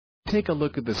Take a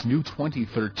look at this new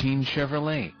 2013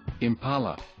 Chevrolet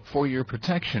Impala. For your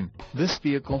protection, this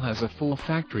vehicle has a full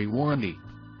factory warranty.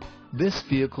 This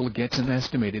vehicle gets an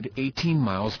estimated 18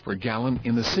 miles per gallon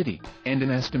in the city, and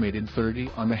an estimated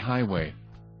 30 on the highway.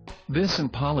 This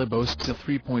Impala boasts a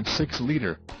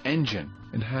 3.6-liter engine,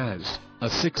 and has a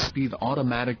 6-speed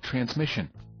automatic transmission.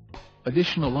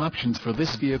 Additional options for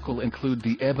this vehicle include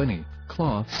the ebony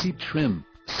cloth seat trim,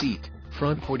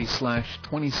 front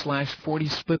 40/20/40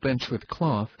 split bench with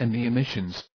cloth, and the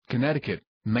emissions: Connecticut,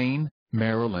 Maine,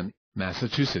 Maryland,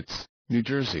 Massachusetts, New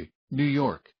Jersey, New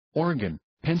York, Oregon,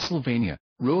 Pennsylvania,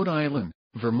 Rhode Island,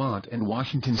 Vermont and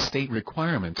Washington state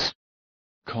requirements.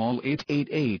 Call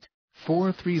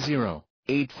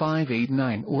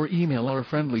 888-430-8589 or email our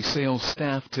friendly sales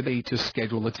staff today to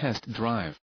schedule a test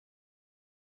drive.